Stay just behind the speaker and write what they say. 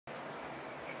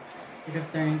Good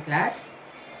afternoon, class.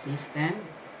 Please stand.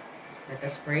 Let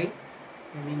us pray.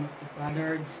 In the name of the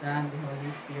Father, the Son, the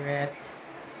Holy Spirit.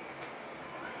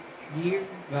 Dear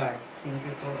God, thank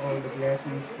you for all the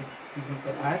blessings that you give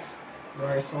to us. We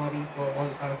are sorry for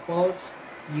all our faults.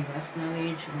 Give us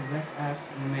knowledge and bless us.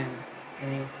 Amen. In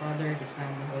the name of the Father, the Son,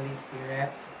 the Holy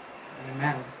Spirit.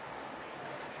 Amen.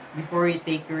 Before you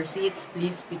take your seats,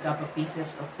 please pick up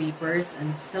pieces of papers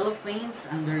and cellophanes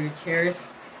under your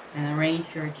chairs and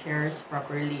arrange your chairs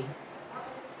properly.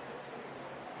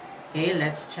 Okay,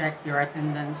 let's check your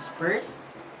attendance first.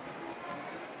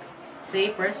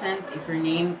 Say present if your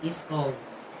name is called.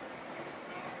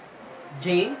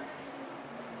 J.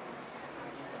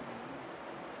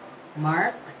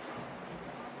 Mark.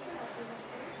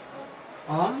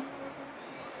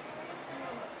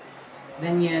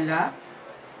 Daniela.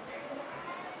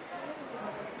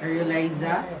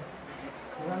 Arieliza.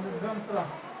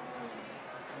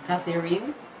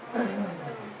 Catherine.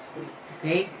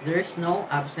 Okay, there's no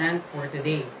absent for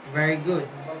today. Very good.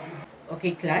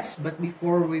 Okay, class, but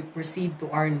before we proceed to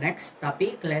our next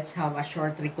topic, let's have a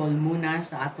short recall muna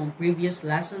sa atong previous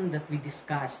lesson that we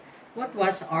discussed. What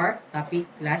was our topic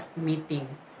last meeting?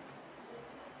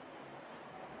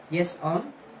 Yes,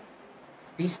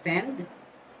 please stand.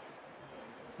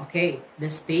 Okay, the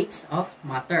states of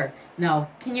matter. Now,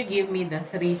 can you give me the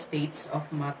 3 states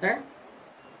of matter?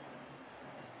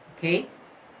 Okay,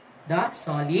 the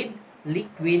solid,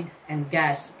 liquid, and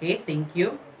gas. Okay, thank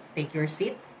you. Take your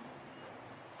seat.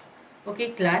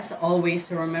 Okay, class, always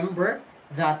remember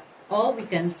that all we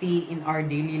can see in our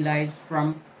daily lives,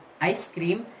 from ice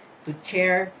cream to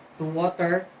chair to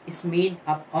water, is made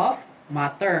up of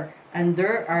matter. And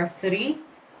there are 3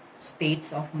 states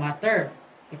of matter.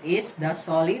 It is the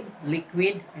solid,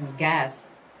 liquid, and gas.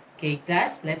 Okay,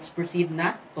 class, let's proceed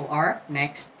na to our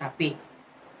next topic.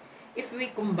 If we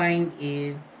combine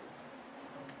a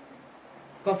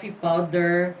coffee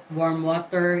powder, warm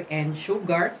water, and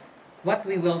sugar, what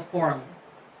we will form?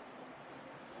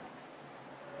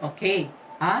 Okay,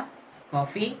 a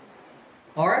coffee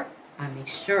or a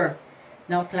mixture.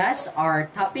 Now, class, our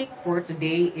topic for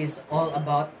today is all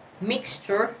about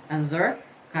mixture and their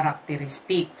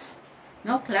characteristics.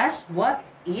 Now, class, what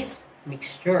is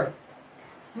mixture?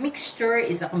 Mixture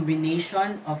is a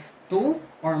combination of 2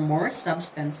 or more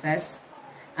substances,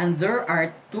 and there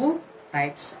are 2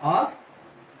 types of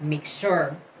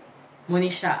mixture.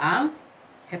 Muna siya ang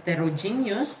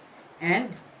heterogeneous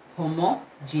and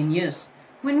homogeneous.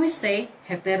 When we say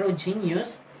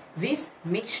heterogeneous, this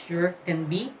mixture can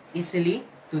be easily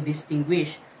to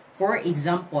distinguish. For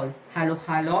example,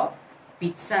 halo-halo,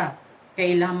 pizza.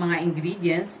 Kailang mga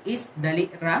ingredients is dali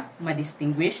ra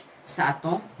ma-distinguish sa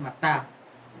atong mata.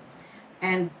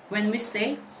 And when we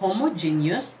say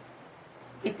homogeneous,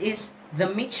 it is the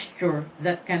mixture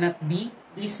that cannot be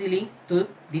easily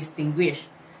to distinguish.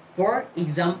 For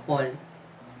example,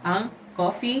 ang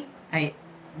coffee ay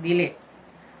dili.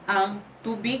 Ang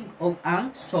tubig o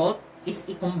ang salt is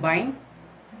i-combine.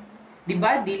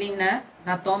 Diba dili na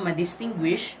nato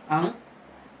ma-distinguish ang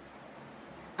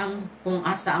kung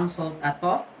asa ang salt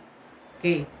ato?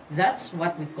 Okay, that's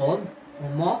what we call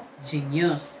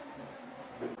homogeneous.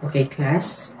 Okay,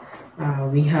 class,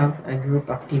 we have a group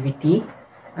activity.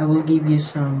 I will give you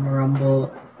some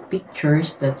rumble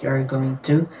pictures that you are going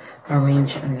to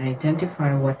arrange and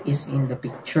identify what is in the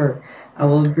picture. I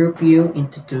will group you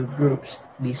into 2 groups.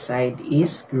 This side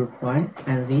is group 1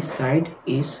 and this side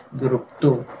is group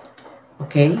 2.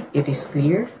 Okay, it is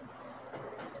clear?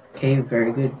 Okay,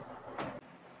 very good.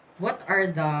 What are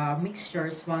the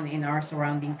mixtures found in our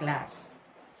surrounding class?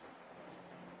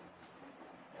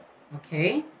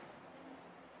 Okay.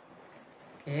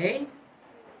 Okay.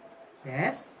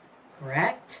 Yes.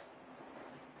 Correct.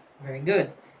 Very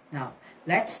good. Now,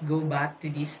 let's go back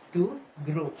to these 2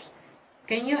 groups.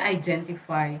 Can you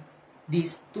identify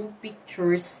these 2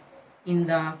 pictures in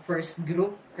the first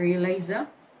group, Eliza?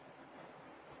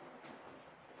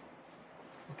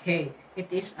 Okay.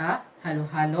 It is a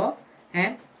halo-halo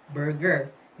and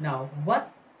burger. Now,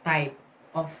 what type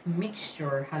of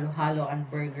mixture halo-halo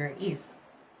and burger is?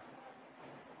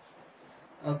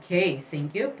 Okay,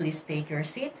 thank you. Please take your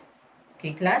seat.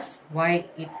 Okay, class, why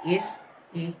it is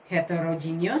a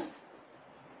heterogeneous?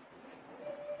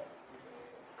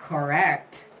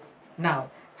 Correct. Now,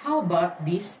 how about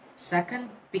these second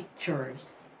pictures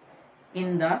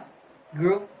in the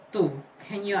group 2?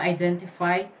 Can you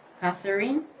identify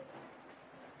Catherine?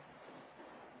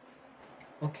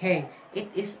 Okay, it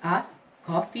is a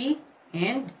coffee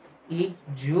and a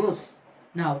juice.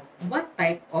 Now, what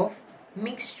type of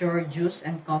mixture juice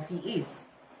and coffee is?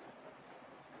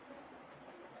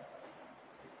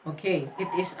 Okay, it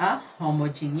is a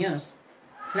homogeneous.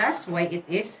 Class, why it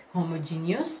is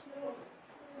homogeneous?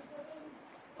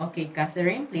 Okay,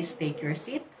 Catherine, please take your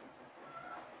seat.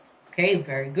 Okay,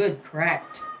 very good,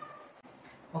 correct.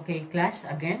 Okay, class,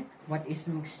 again, what is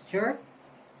mixture?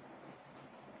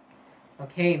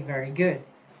 Okay, very good.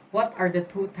 What are the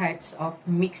two types of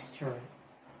mixture?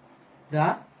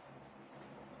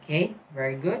 Okay,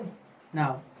 very good.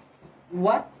 Now,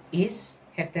 what is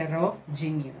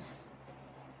heterogeneous?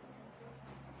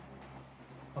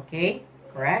 Okay,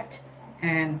 correct.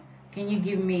 And can you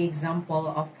give me example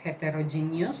of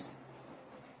heterogeneous?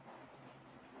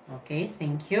 Okay,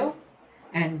 thank you.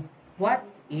 And what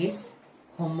is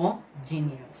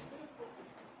homogeneous?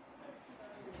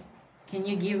 Can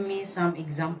you give me some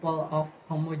example of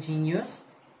homogeneous?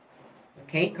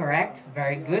 Okay, correct.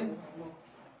 Very good.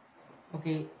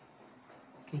 Okay,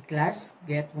 class,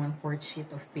 get 1/4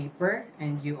 sheet of paper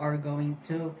and you are going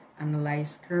to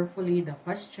analyze carefully the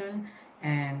question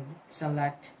and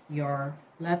select your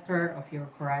letter of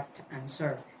your correct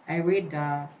answer. I read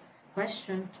the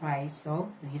question twice,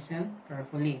 so listen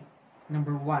carefully.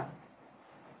 Number 1.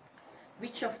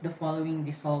 Which of the following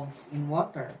dissolves in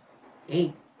water?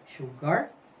 A.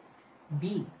 Sugar.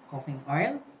 B. Cooking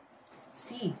oil.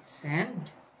 C.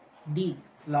 Sand. D.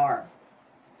 Flour.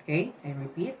 Okay, I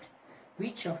repeat.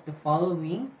 Which of the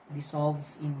following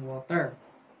dissolves in water?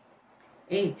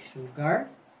 A.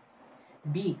 Sugar.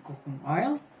 B. Cooking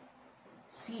oil.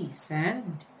 C.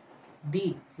 Sand.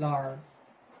 D. Flour.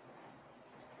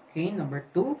 Okay, number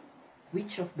 2.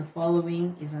 Which of the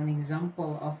following is an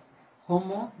example of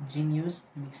homogeneous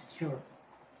mixture?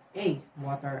 A.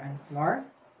 Water and flour.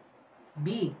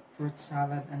 B. Fruit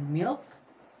salad and milk.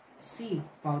 C.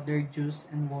 Powdered juice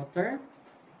and water.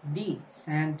 D.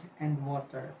 Sand and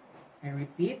water. I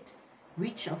repeat,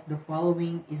 which of the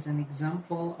following is an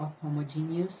example of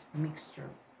homogeneous mixture?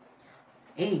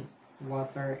 A.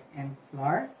 Water and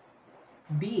flour.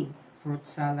 B. Fruit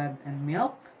salad and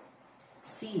milk.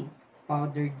 C.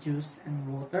 Powdered juice and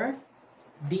water.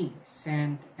 D.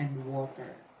 Sand and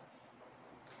water.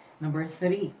 Number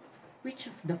 3. Which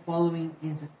of the following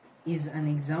is an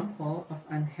example of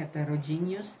an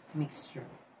heterogeneous mixture?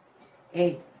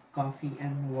 A. Coffee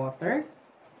and water.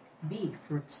 B.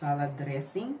 Fruit salad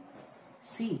dressing.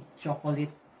 C.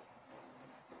 Chocolate.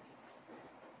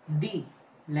 D.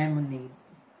 Lemonade.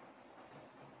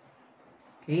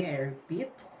 Okay, I repeat.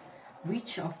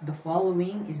 Which of the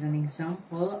following is an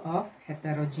example of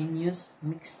heterogeneous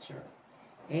mixture?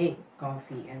 A.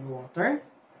 Coffee and water.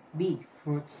 B.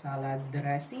 Fruit salad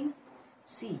dressing.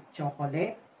 C.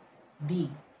 Chocolate.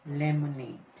 D.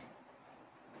 Lemonade.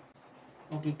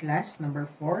 Okay, class, number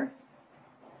 4.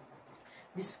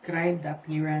 Describe the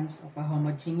appearance of a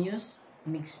homogeneous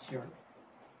mixture.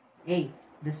 A.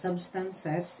 The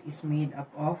substances is made up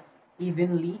of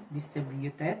evenly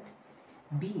distributed.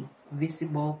 B.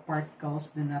 Visible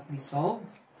particles do not dissolve.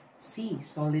 C.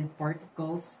 Solid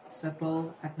particles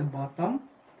settle at the bottom.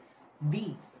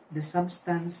 D. The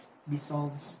substance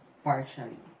dissolves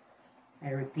partially.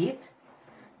 I repeat.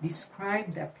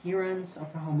 Describe the appearance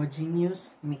of a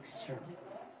homogeneous mixture.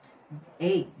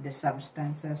 A. The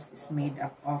substances is made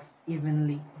up of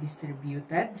evenly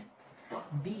distributed.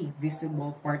 B.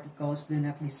 Visible particles do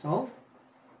not dissolve.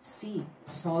 C.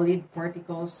 Solid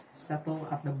particles settle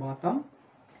at the bottom.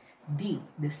 D.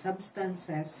 The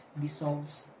substances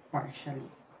dissolves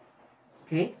partially.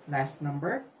 Okay, last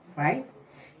number 5.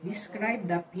 Describe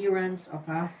the appearance of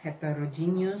a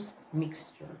heterogeneous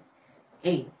mixture.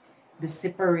 A. The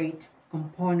separate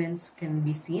components can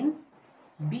be seen.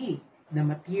 B. The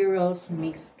materials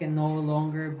mixed can no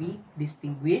longer be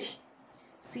distinguished.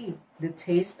 C. The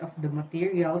taste of the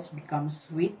materials becomes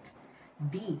sweet.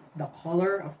 D. The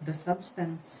color of the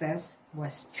substances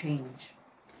was changed.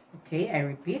 Okay, I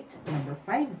repeat. Number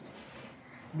 5.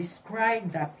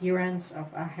 Describe the appearance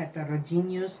of a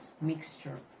heterogeneous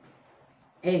mixture.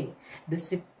 A. The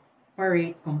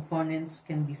separate components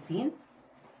can be seen.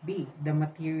 B. The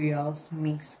materials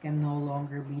mixed can no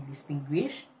longer be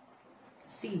distinguished.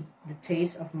 C. The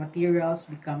taste of materials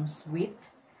becomes sweet.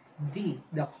 D.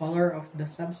 The color of the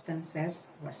substances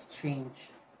was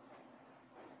changed.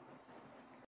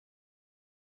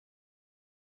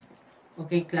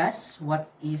 Okay, class,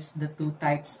 what is the two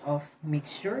types of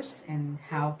mixtures and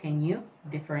how can you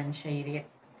differentiate it?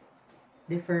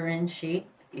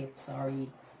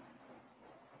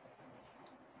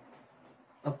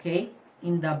 Okay,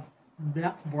 in the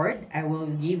blackboard, I will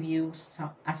give you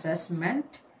some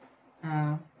assessment.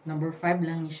 Number 5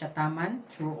 lang ni siya taman,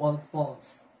 true or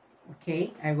false.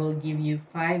 Okay, I will give you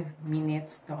 5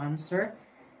 minutes to answer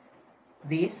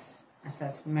this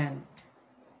assessment.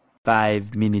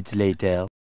 5 minutes later.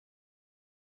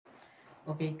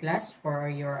 Okay, class, for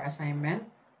your assignment,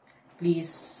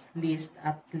 please list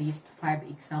at least 5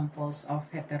 examples of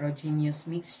heterogeneous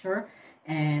mixture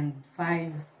and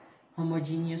 5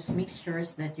 homogeneous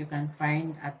mixtures that you can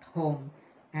find at home.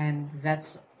 And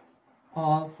that's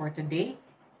all for today.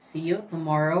 See you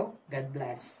tomorrow. God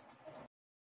bless.